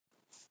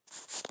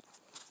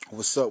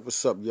What's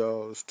up,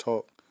 y'all? Let's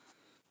talk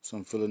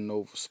some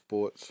Villanova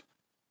sports.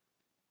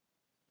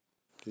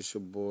 This your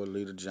boy,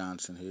 Leader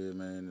Johnson here,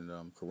 man.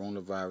 And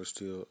coronavirus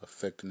still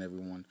affecting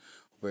everyone.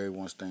 Hope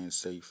everyone's staying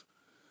safe.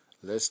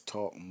 Let's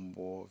talk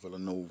more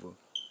Villanova.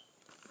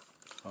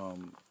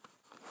 Um,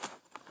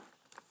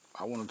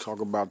 I want to talk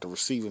about the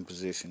receiving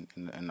position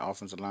and the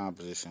offensive line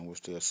position,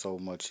 which there's so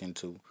much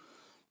into.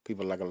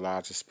 People like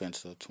Elijah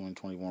Spencer,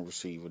 2021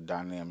 receiver,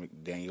 dynamic,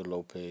 Daniel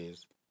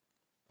Lopez.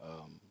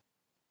 Um,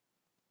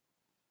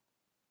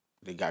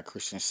 they got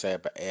Christian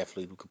Sapp, an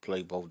athlete who could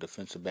play both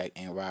defensive back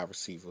and wide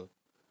receiver.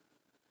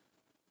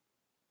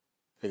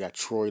 They got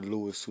Troy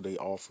Lewis, who they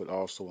offered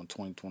also in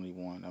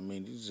 2021. I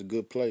mean, these are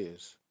good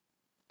players.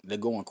 They're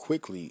going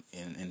quickly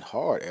and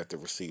hard at the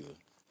receiver.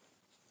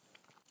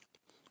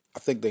 I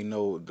think they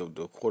know the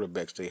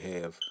quarterbacks they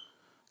have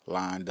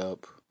lined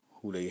up,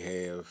 who they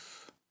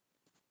have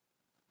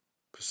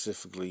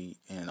specifically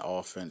in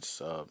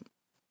offense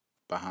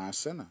behind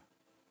center.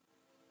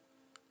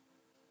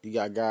 You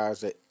got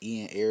guys like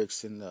Ian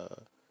Erickson,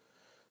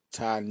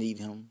 Ty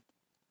Needham,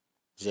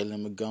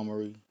 Jalen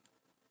Montgomery.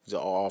 These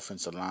are all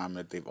offensive linemen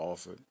that they've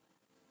offered.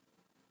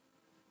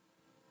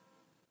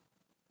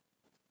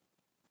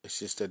 It's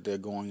just that they're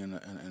going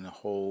in a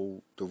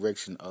whole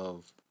direction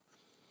of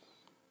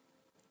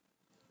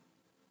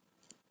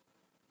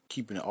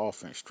keeping the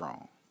offense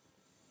strong.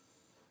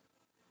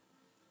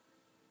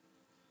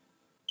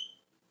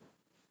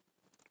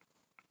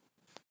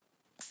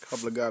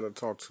 Couple of guys I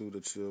talked to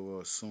that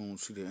you'll soon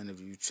see the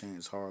interview.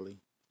 Chance Harley,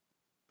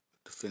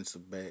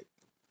 defensive back,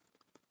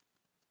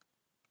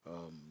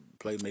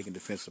 playmaking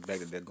defensive back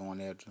that they're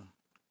going after.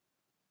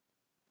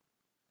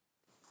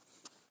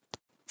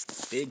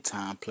 Big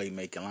time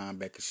playmaking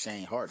linebacker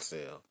Shane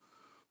Hartzell,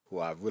 who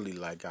I really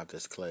like out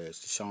this class.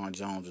 Deshaun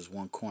Jones is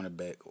one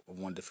cornerback,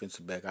 one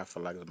defensive back. I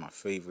feel like is my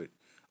favorite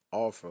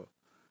offer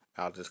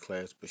out this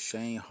class. But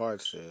Shane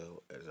Hartzell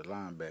as a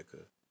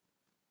linebacker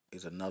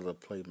is another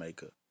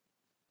playmaker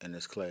in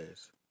this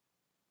class.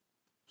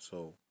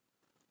 So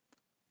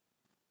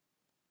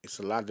it's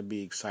a lot to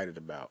be excited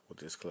about with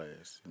this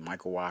class.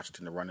 Michael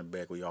Washington, the running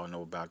back, we all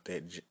know about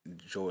that.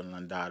 Jordan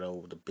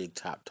Lundado, the big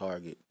top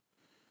target.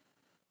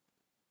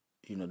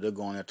 You know, they're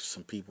going after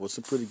some people. It's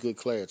a pretty good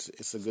class.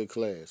 It's a good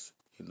class.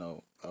 You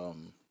know,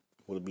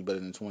 will it be better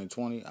than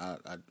 2020? I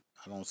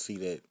don't see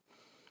that,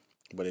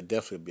 but it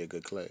definitely be a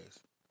good class.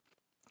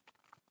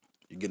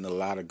 You're getting a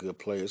lot of good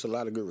players, a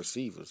lot of good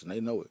receivers, and they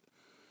know it.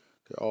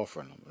 They're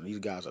offering them. And these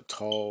guys are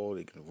tall.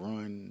 They can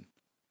run.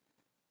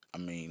 I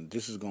mean,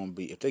 this is going to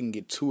be, if they can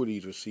get two of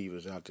these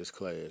receivers out this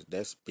class,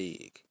 that's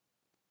big.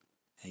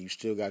 And you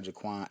still got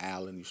Jaquan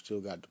Allen. You still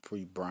got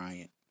Dupree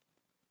Bryant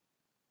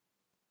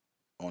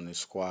on this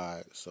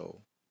squad.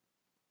 So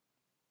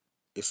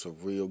it's a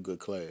real good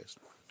class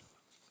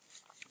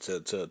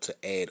to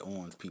add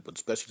on people,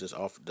 especially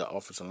the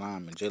offensive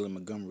lineman. Jalen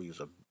Montgomery is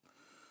a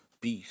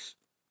beast.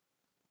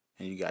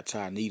 And you got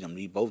Ty Needham.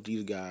 Both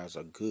these guys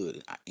are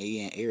good.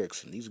 Ian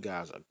Erickson. These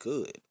guys are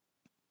good.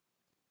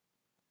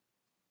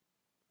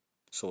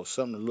 So it's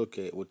something to look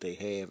at what they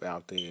have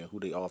out there and who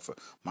they offer.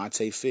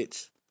 Monte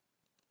Fitz.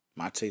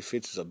 Monte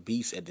Fitz is a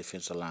beast at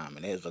defensive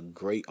lineman. That's a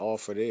great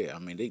offer there. I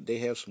mean, they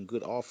have some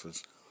good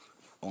offers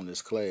on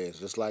this class.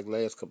 Just like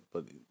last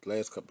couple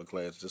of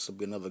classes. This will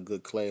be another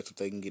good class if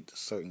they can get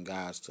certain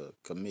guys to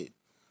commit.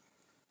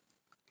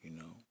 You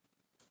know.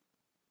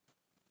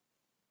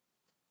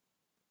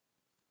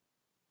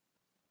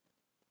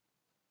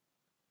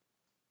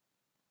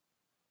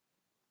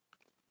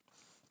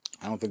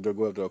 I don't think they'll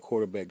go after a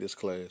quarterback this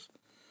class.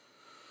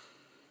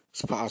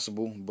 It's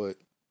possible, but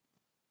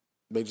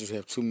they just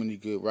have too many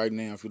good. Right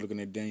now, if you're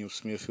looking at Daniel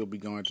Smith, he'll be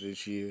going to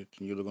this year.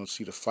 And you're going to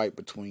see the fight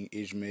between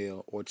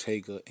Ishmael,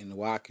 Ortega, and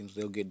Watkins.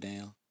 They'll get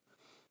down.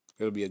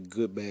 It'll be a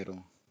good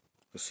battle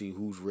to see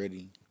who's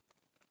ready,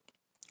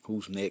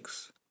 who's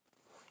next.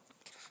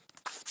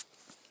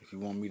 If you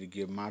want me to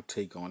give my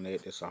take on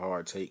that, it's a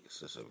hard take.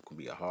 It's going to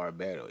be a hard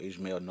battle.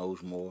 Ishmael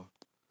knows more.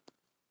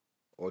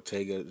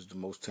 Ortega is the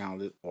most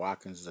talented.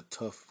 Watkins is a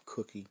tough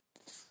cookie,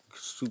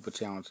 super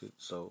talented.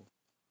 So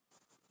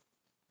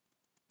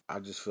I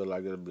just feel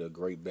like it'll be a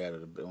great battle.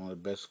 One of the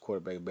best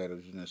quarterback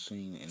battles you've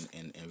seen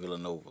in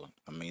Villanova.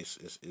 I mean,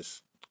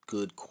 it's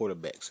good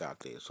quarterbacks out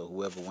there. So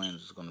whoever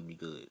wins is going to be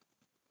good.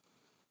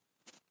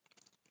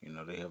 You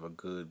know, they have a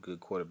good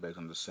quarterback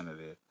on the center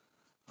there.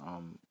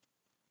 Um,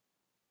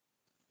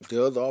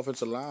 the other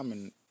offensive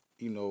linemen,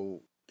 you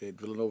know, that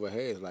Villanova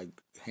has, like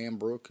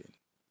Hambrook, and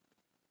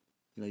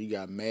you know, you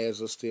got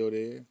Mazza still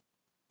there.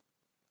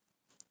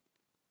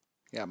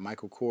 You got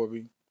Michael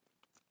Corby,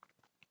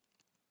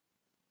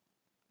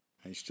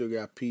 and you still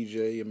got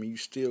PJ. I mean, you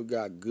still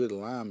got good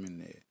linemen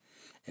there.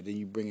 And then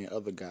you bring in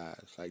other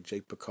guys like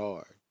Jake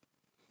Picard,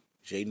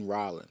 Jaden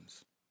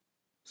Rollins.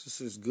 This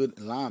is good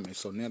linemen.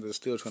 So now they're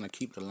still trying to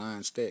keep the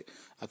line stacked.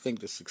 I think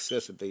the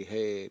success that they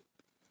had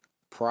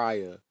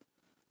prior,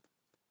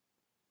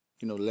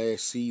 you know,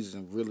 last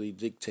season really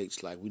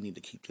dictates like we need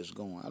to keep this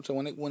going. I'm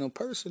saying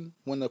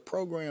when a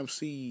program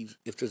sees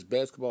if this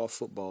basketball,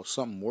 football,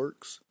 something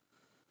works,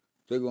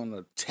 They're going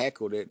to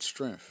tackle that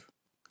strength.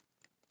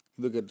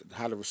 Look at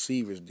how the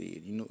receivers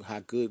did. You know how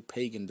good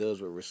Pagan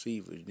does with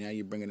receivers. Now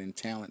you're bringing in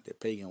talent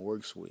that Pagan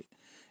works with,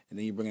 and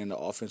then you bring in the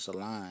offensive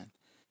line.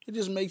 It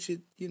just makes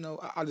it,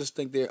 I just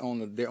think they're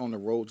on the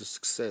road to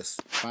success.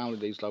 Finally,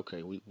 they say,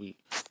 okay, we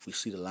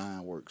see the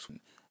line works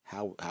and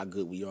how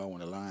good we are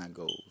when the line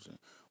goes, and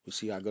we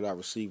see how good our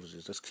receivers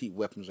is. Let's keep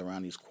weapons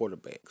around these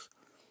quarterbacks.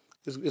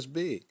 It's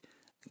big.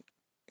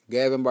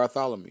 Gavin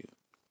Bartholomew,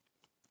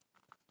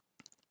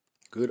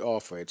 good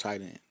offer at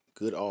tight end.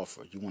 Good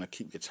offer. You want to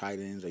keep your tight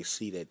ends. They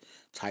see that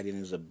tight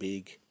end is a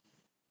big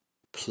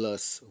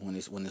plus when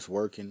it's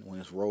working, when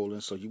it's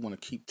rolling. So you want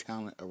to keep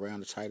talent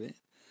around the tight end.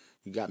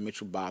 You got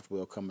Mitchell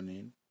Bothwell coming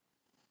in.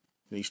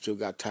 You still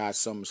got Ty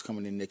Summers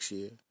coming in next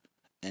year,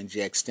 and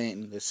Jack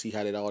Stanton. Let's see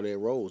how all that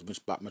rolls.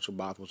 Mitchell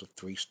Bothwell's a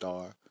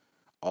 3-star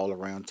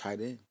all-around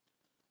tight end,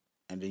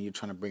 and then you're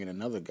trying to bring in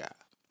another guy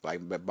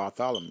like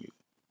Bartholomew.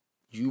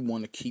 You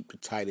want to keep the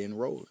tight end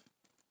rolling.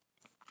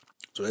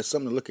 So that's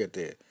something to look at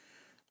there.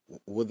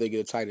 Will they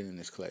get a tight end in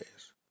this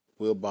class?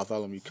 Will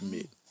Bartholomew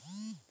commit?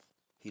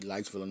 He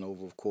likes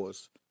Villanova, of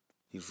course.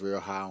 He's real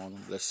high on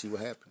him. Let's see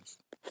what happens.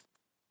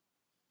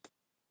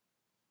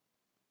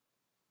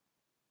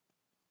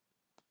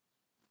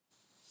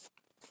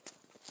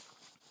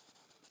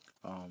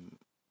 Um,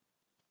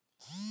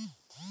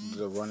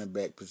 the running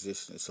back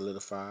position is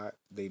solidified.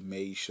 They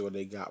made sure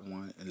they got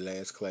one in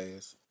last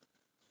class.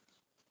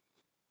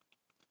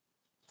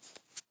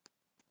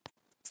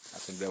 I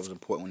think that was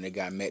important when they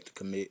got Matt to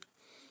commit.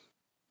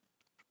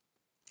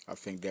 I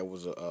think that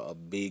was a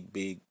big,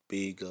 big,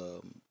 big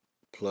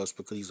plus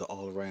because he's an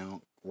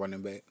all-around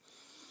running back.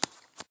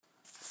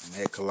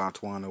 Matt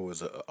Calantuano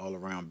was an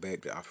all-around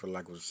back that I feel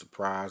like was a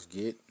surprise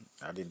get.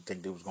 I didn't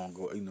think they was gonna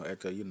go.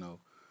 After you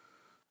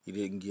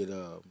didn't get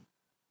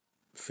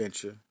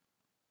Fincher,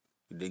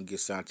 you didn't get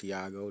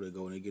Santiago. They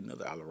go and they get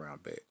another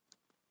all-around back.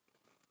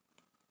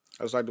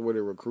 I just like the way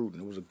they're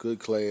recruiting. It was a good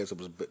class. It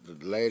was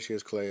last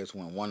year's class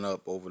went one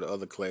up over the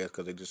other class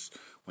because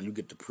when you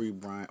get the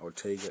Bryant,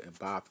 Ortega, and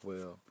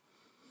Bothwell,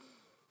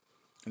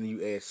 and then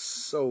you add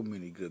so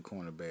many good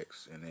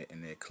cornerbacks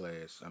in that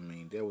class. I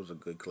mean, there was a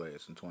good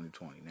class in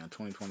 2020. Now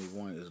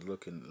 2021 is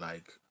looking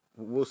like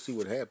we'll see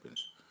what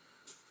happens.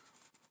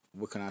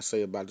 What can I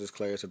say about this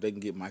class? If they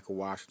can get Michael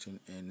Washington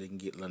and they can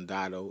get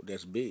Londato,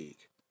 that's big.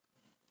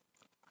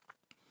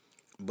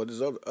 But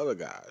there's other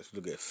guys.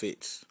 Look at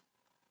Fitz.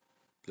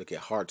 Look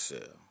at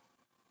Hartzell.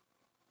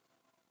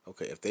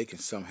 Okay, if they can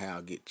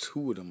somehow get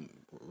two of them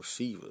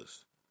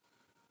receivers,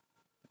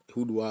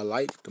 who do I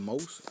like the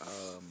most?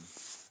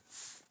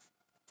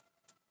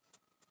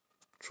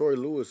 Troy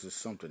Lewis is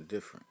something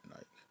different.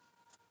 Like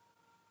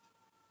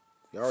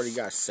you already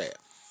got Sapp,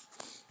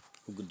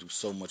 who can do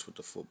so much with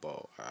the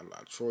football.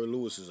 Troy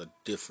Lewis is a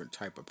different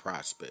type of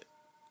prospect.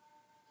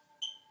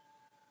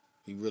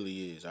 He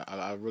really is.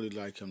 I really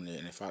like him there.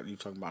 And if you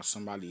talking about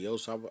somebody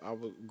else, I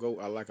would go.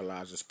 I like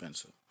Elijah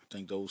Spencer. I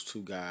think those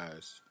two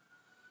guys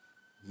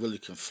really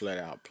can flat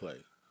out play.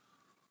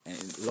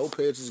 And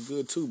Lopez is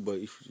good too. But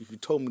if you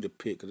told me to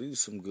pick, cause these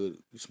are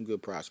some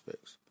good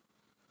prospects.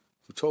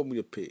 If you told me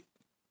to pick,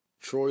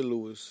 Troy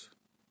Lewis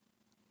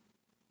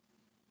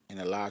and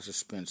Elijah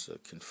Spencer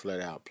can flat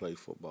out play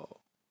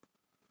football.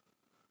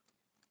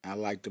 I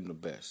like them the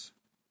best.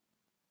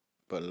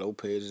 But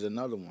Lopez is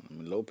another one.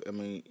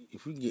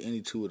 If you can get any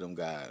two of them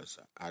guys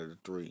out of the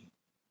three,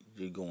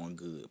 you're going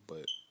good.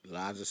 But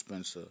Elijah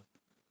Spencer,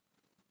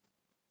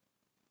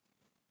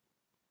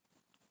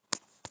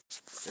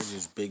 they're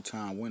just big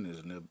time winners.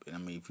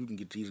 And if you can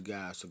get these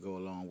guys to go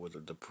along with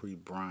the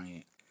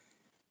Bryant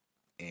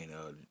and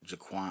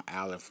Jaquan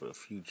Allen for the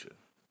future,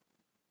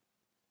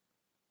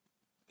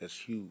 that's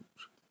huge.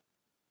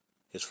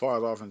 As far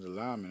as offensive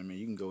linemen,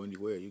 you can go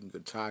anywhere. You can go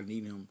Ty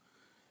Needham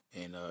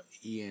and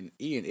Ian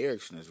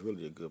Erickson is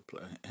really a good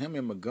player. Him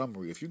and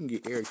Montgomery, if you can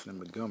get Erickson and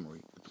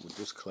Montgomery with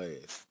this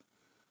class,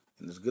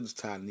 and as good as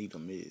Ty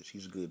Needham is,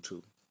 he's good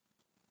too.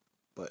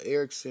 But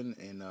Erickson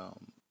and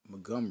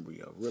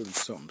Montgomery are really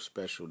something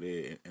special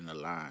there in the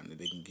line that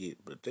they can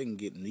get. But if they can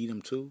get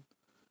Needham too,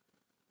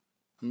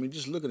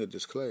 just looking at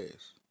this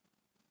class,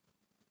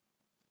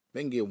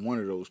 they can get one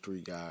of those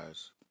three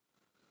guys.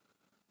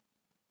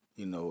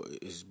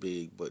 Is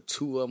big, but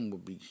two of them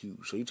would be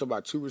huge. So you talk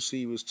about two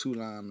receivers, two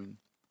linemen,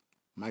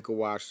 Michael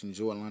Washington,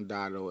 Jordan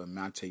Londato, and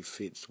Monte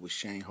Fitz with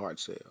Shane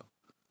Hartzell.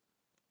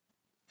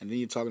 And then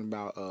you're talking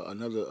about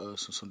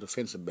some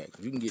defensive backs.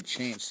 If you can get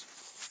Chance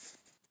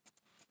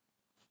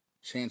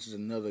is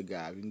another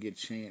guy. If you can get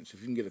Chance, if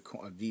you can get a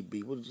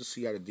DB, we'll just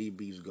see how the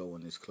DBs go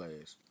in this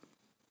class.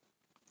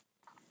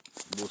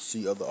 We'll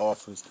see other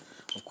offers.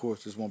 Of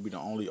course, this won't be the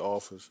only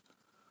offers.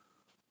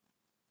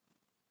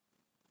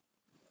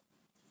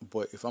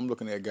 But if I'm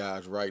looking at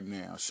guys right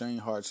now, Shane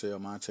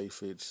Hartzell, Monte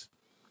Fitz,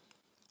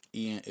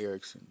 Ian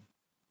Erickson,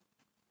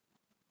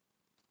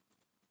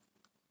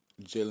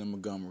 Jalen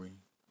Montgomery,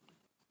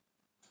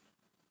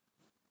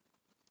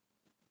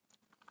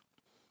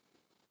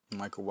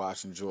 Michael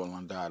Washington,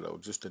 Jordan Londato,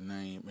 just a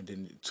name, and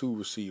then two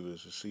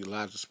receivers. You see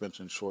Elijah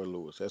Spencer and Troy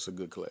Lewis. That's a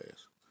good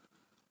class.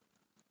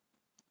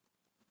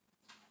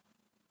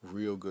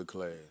 real good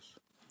class.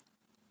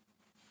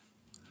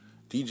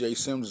 DJ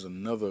Sims is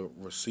another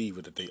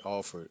receiver that they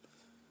offered.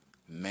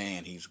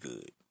 Man, he's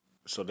good.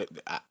 So that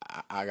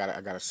I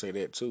gotta say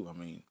that too. I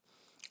mean,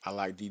 I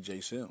like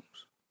DJ Sims.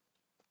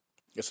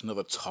 It's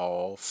another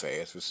tall,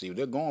 fast receiver.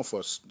 They're going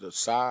for the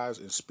size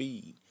and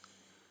speed.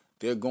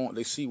 They're going.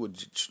 They see what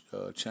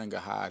Changa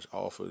Hodge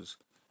offers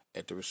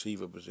at the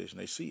receiver position.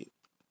 They see it.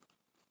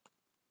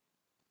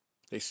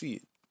 They see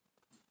it.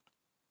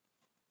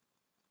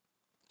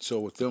 So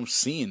with them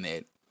seeing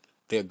that,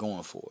 they're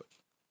going for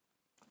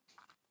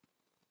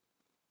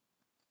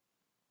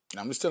it.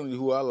 I'm just telling you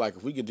who I like.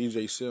 If we get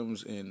DJ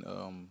Sims and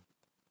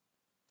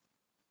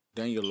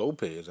Daniel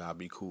Lopez, I'll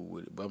be cool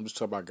with it. But I'm just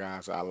talking about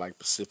guys I like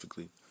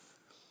specifically.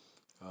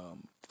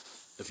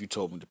 If you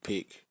told me to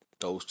pick,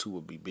 those two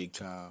would be big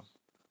time.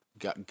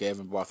 Got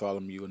Gavin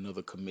Bartholomew,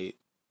 another commit.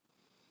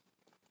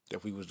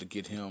 If we was to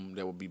get him,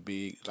 that would be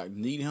big. Like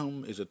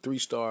Needham is a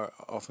 3-star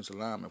offensive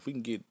lineman. If we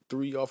can get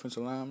 3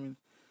 offensive linemen,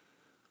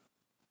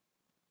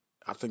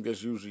 I think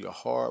that's usually a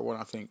hard one.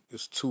 I think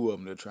it's 2 of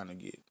them they're trying to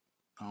get.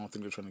 I don't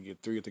think they're trying to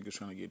get 3. I think they're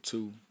trying to get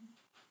 2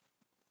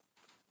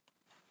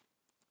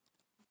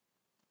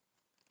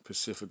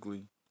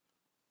 specifically.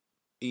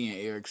 Ian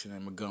Erickson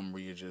and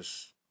Montgomery are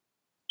just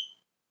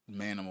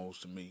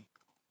manimals to me.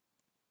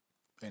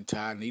 And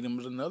Ty Needham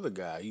is another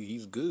guy.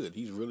 He's good.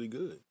 He's really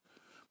good.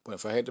 But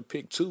if I had to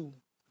pick 2,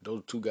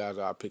 those 2 guys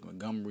I'd pick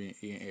Montgomery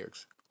and Ian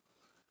Erickson.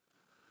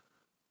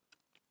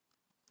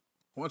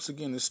 Once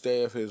again, this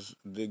staff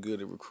they're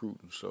good at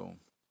recruiting, so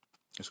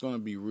it's going to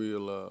be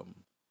real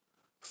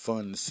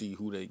fun to see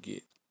who they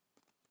get.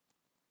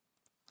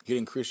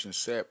 Getting Christian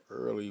Sapp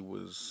early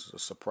was a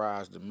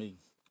surprise to me.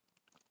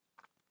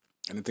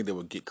 I didn't think they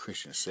would get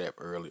Christian Sapp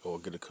early or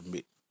get a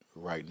commit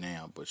right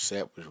now, but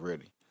Sapp was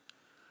ready.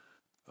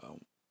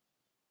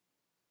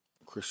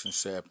 Christian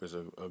Sapp is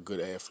a good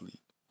athlete,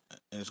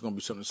 and it's going to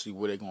be something to see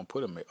where they're going to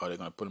put him at. Are they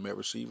going to put him at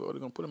receiver or are they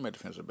going to put him at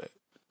defensive back?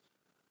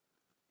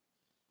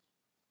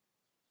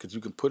 Because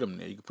you can put him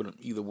there. You can put him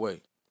either way.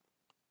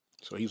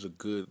 So he's a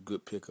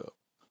good pickup.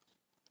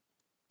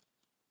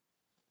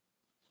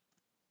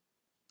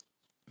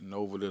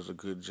 Nova does a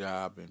good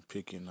job in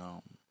picking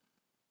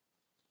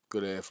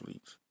good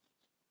athletes.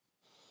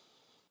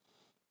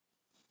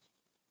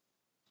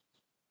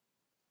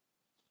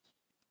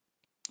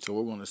 So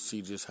we're going to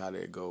see just how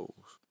that goes.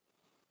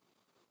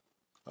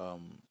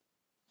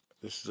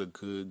 This is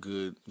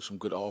some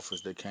good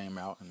offers that came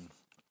out, and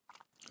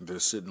they're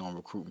sitting on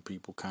recruiting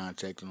people,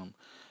 contacting them,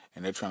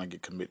 and they're trying to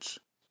get commits.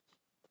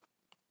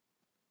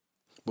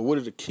 But what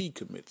are the key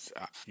commits,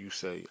 you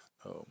say?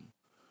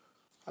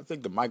 I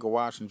think the Michael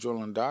Watts and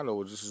Jordan Londado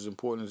are just as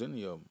important as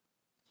any of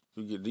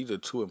them. These are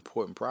 2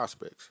 important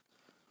prospects.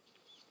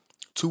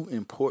 2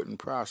 important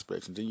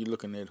prospects, and then you're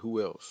looking at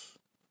who else.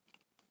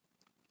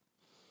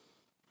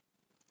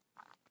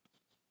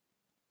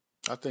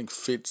 I think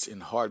Fitz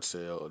and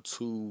Hartzell are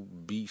 2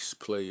 beast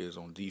players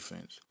on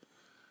defense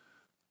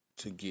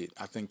to get.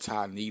 I think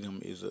Ty Needham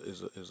is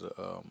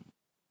a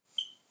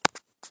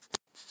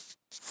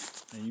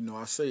and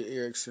I say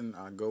Erickson.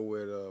 I go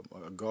with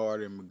a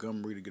guard in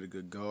Montgomery to get a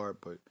good guard,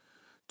 but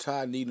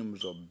Ty Needham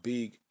is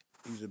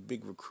he's a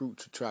big recruit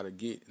to try to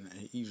get, and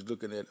he's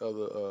looking at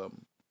other.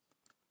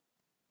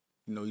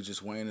 He's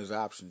just weighing his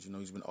options.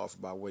 He's been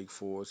offered by Wake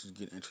Forest. He's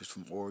getting interest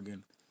from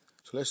Oregon.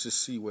 So let's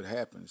just see what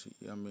happens.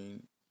 I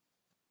mean,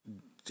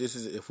 this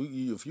is if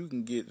you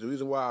can get the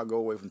reason why I go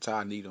away from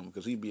Ty Needham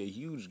because he'd be a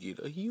huge get.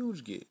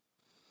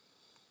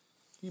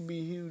 He'd be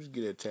a huge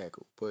get at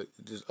tackle, but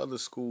there's other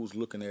schools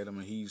looking at him,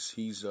 and he's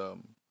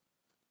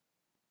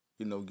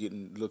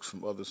getting looks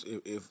from others.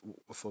 If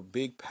a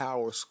big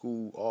power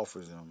school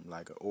offers him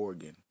like an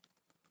Oregon,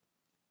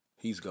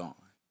 he's gone.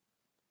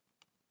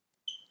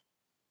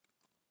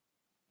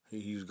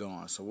 He's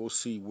gone. So we'll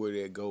see where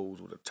that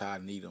goes with a Ty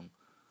Needham.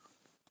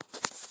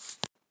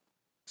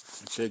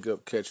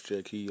 Jacob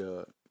Ketchuk, he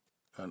a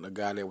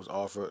guy that was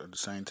offered at the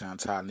same time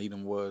Ty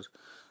Needham was,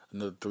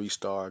 another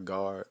 3-star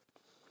guard.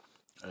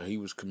 He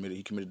was committed.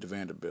 He committed to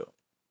Vanderbilt.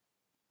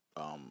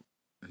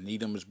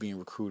 Needham is being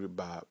recruited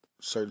by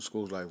certain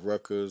schools like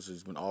Rutgers.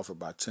 He's been offered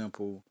by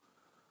Temple.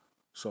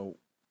 So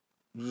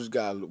you just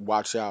gotta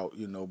watch out,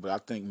 But I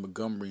think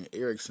Montgomery and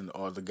Erickson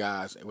are the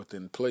guys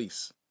within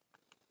place.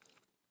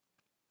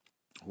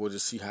 We'll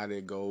just see how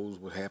that goes,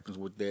 what happens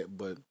with that.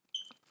 But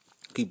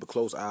keep a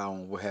close eye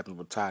on what happens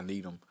with Ty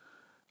Needham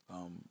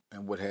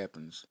and what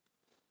happens.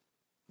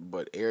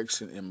 But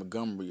Erickson and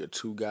Montgomery are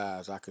 2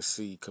 guys I could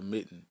see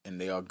committing, and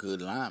they are good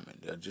linemen.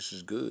 They're just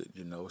as good,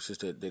 It's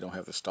just that they don't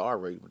have the star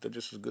rating, but they're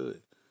just as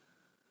good.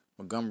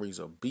 Montgomery's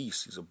a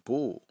beast. He's a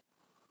bull.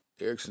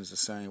 Erickson's the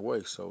same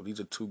way. So these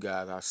are 2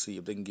 guys I see.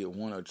 If they can get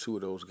 1 or 2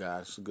 of those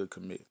guys, it's a good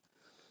commit.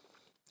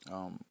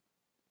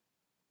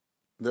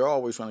 They're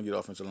always trying to get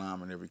offensive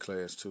linemen in every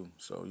class, too.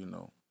 So,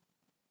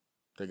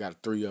 they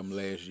got 3 of them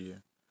last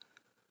year.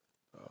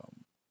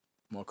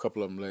 A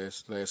couple of them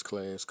last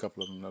class, a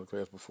couple of them another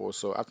class before.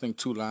 So I think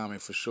 2 linemen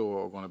for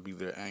sure are going to be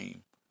their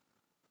aim.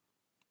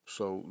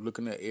 So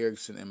looking at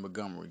Erickson and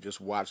Montgomery, just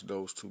watch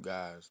those 2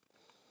 guys.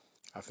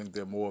 I think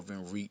they're more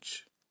within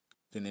reach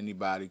than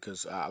anybody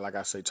because, like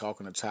I say,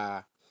 talking to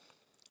Ty,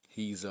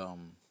 he's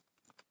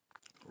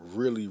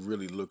really,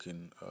 really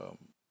looking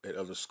at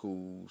other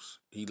schools.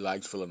 He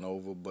likes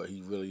Villanova, but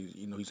he really,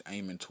 he's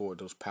aiming toward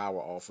those power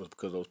offers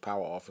because those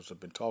power offers have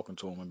been talking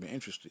to him and been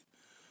interested.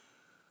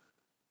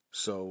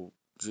 So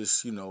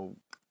just,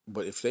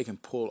 but if they can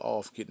pull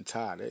off getting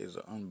Ty, that is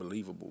an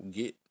unbelievable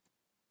get.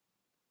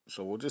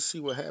 So we'll just see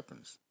what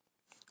happens.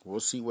 We'll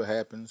see what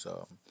happens.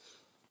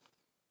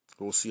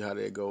 We'll see how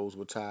that goes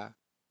with Ty.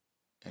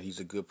 And he's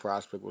a good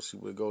prospect. We'll see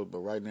where it goes. But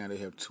right now they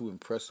have two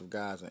impressive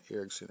guys in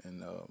Erickson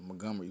and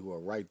Montgomery who are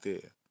right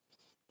there.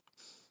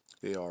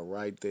 They are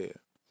right there.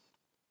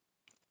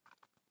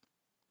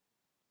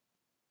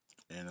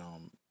 And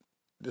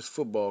this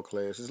football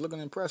class is looking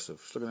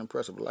impressive. It's looking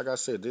impressive. But like I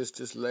said,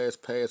 this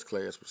last past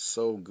class was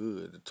so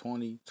good. The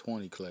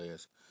 2020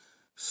 class,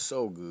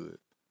 so good.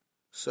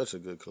 Such a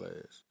good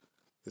class.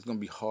 It's gonna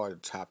be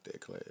hard to top that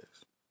class.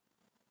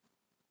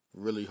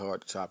 Really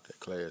hard to top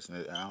that class,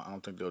 and I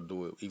don't think they'll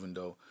do it. Even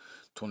though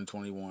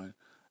 2021,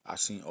 I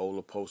seen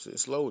Ola posted.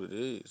 It's loaded, it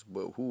is.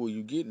 But who are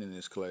you getting in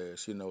this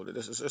class?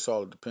 That's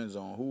all it depends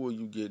on. Who are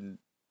you getting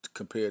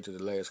compared to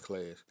the last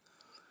class?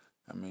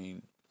 I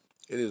mean,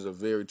 it is a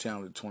very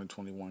talented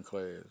 2021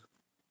 class,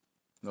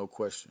 no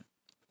question.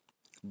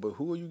 But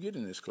who are you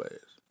getting in this class?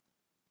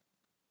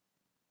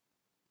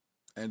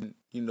 And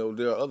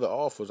there are other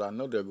offers. I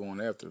know they're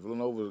going after.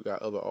 Villanova's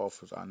got other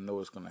offers. I know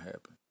it's going to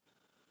happen.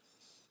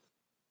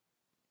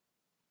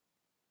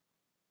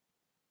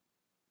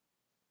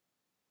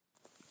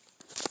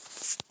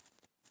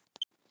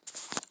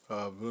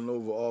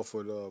 Villanova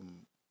offered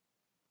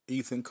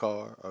Ethan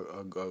Carr,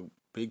 a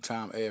big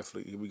time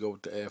athlete. Here we go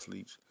with the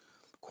athletes.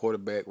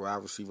 Quarterback,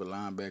 wide receiver,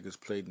 linebackers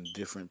played in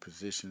different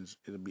positions.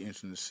 It'll be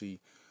interesting to see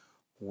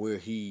where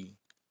he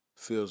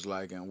feels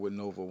like and what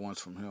Nova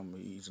wants from him.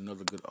 He's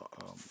another good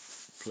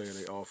player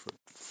they offered.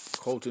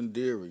 Colton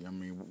Deary, I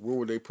mean, where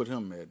would they put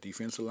him at?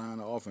 Defensive line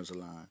or offensive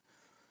line?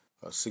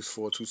 6'4",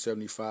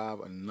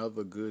 275,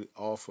 another good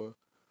offer.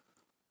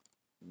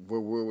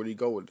 Where would he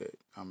go with that?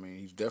 I mean,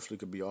 he definitely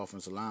could be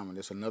offensive lineman.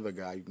 There's another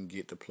guy you can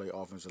get to play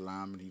offensive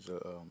lineman. He's a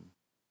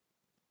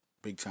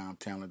big time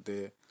talent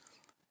there.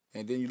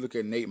 And then you look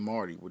at Nate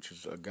Marty, which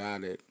is a guy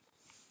that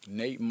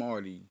Nate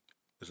Marty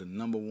is a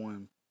number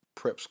one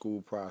prep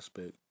school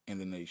prospect in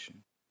the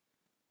nation.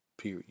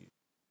 Period.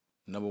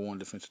 Number one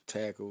defensive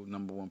tackle,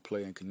 number one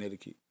player in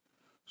Connecticut.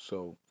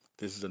 So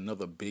this is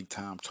another big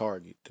time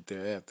target that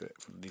they're after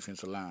for the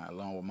defensive line,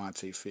 along with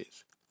Monte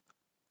Fitz.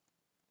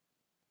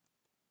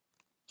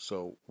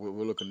 So we're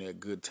looking at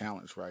good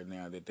talents right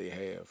now that they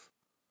have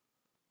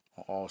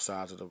on all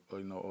sides of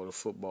the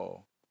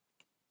football,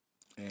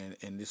 and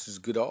this is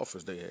good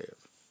offers they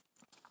have.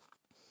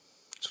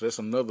 So that's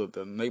another.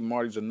 Nate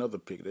Marty's another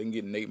pick. They can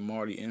get Nate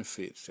Marty and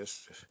Fitz.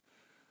 That's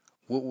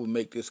what would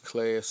make this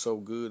class so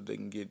good. They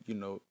can get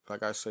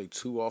like I say,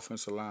 two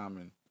offensive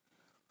linemen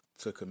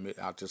to commit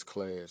out this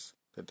class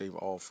that they've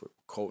offered.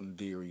 Colton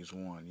Deary is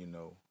one.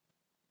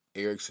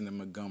 Erickson and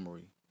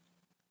Montgomery.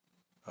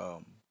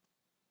 Um,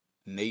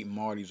 Nate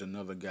Marty's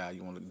another guy.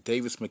 You want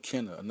Davis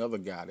McKenna, another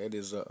guy. That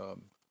is a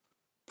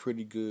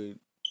pretty good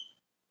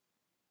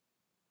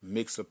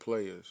mix of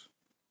players.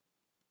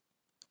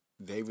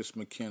 Davis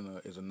McKenna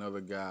is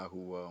another guy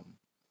who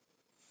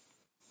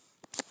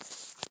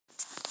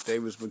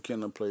Davis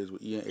McKenna plays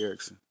with Ian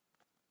Erickson.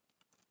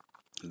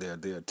 They're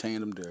a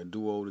tandem, they're a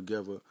duo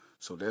together.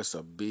 So that's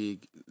a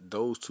big.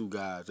 Those two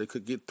guys, they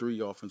could get three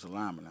offensive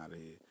linemen out of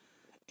here,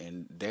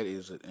 and that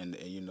is and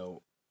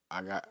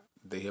I got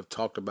they have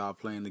talked about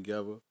playing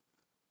together.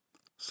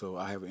 So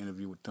I have an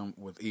interview with them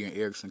with Ian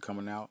Erickson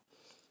coming out.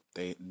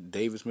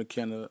 Davis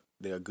McKenna,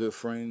 they're good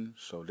friends,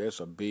 so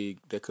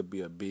that could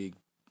be a big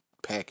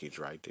package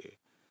right there.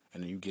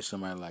 And then you get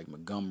somebody like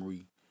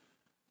Montgomery,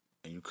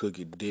 and you could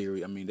get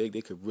Derry. I mean, they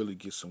could really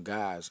get some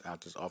guys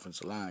out this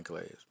offensive line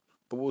class.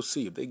 But we'll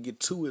see if they get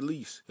two at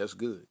least. That's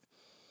good.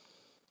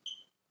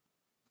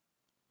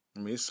 I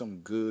mean, it's some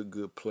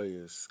good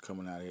players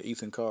coming out here.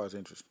 Ethan Carr is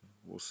interesting.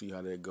 We'll see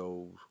how that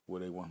goes.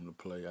 Where they want him to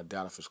play. I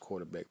doubt if it's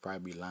quarterback.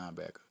 Probably be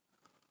linebacker.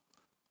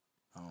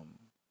 Um,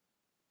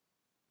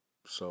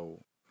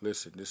 so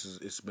listen,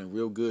 it's been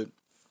real good.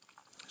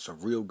 It's a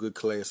real good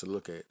class to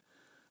look at.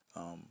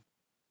 Um,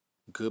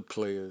 good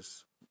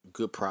players,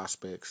 good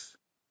prospects.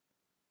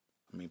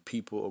 I mean,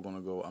 people are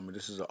gonna go. I mean,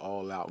 this is an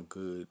all-out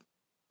good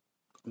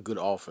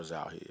offers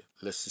out here.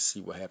 Let's just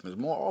see what happens.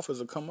 More offers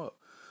will come up,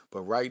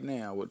 but right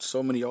now, with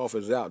so many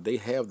offers out, they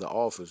have the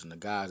offers and the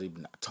guys they've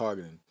been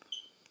targeting.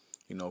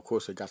 Of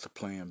course, they got the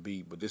plan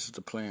B, but this is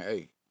the plan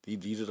A.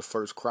 These are the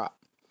first crop.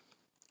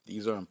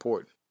 These are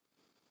important.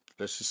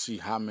 Let's just see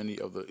how many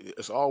of the.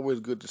 It's always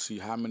good to see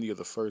how many of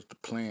the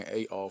plan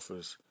A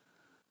offers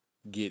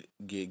get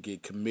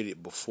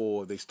committed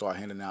before they start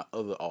handing out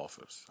other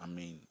offers. I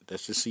mean,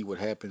 let's just see what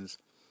happens.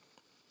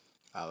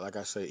 Like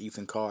I say,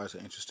 Ethan Carr is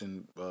an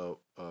interesting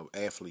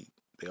athlete.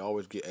 They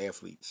always get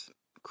athletes.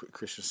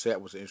 Christian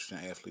Sapp was an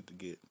interesting athlete to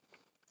get.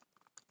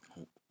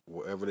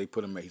 Wherever they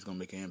put him at, he's gonna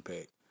make an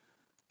impact.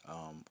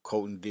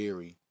 Colton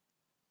Deary,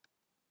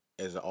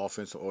 as an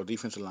offensive or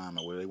defensive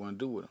lineman, what they want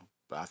to do with him.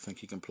 But I think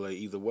he can play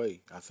either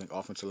way. I think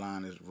offensive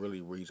line is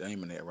really where he's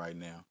aiming at right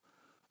now,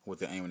 what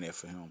they're aiming at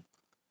for him.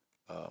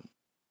 Um,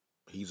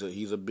 he's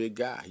a big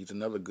guy. He's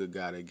another good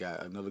guy. They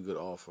got another good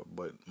offer.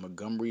 But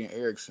Montgomery and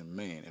Erickson,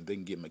 man, if they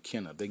can get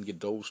McKenna, they can get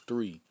those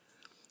three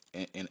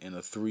and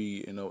a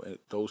three,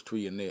 those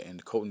three in there.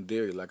 And Colton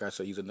Derry, like I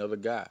said, he's another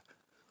guy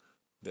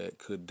that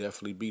could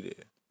definitely be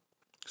there.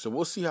 So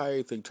we'll see how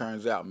everything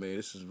turns out, man.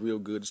 This is real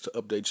good just to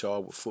update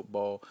y'all with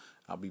football.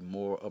 I'll be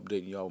more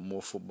updating y'all with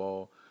more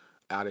football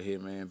out of here,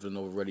 man.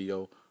 Villanova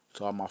Radio.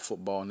 To all my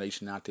football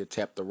nation out there,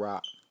 tap the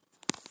rock.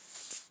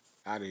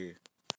 Out of here.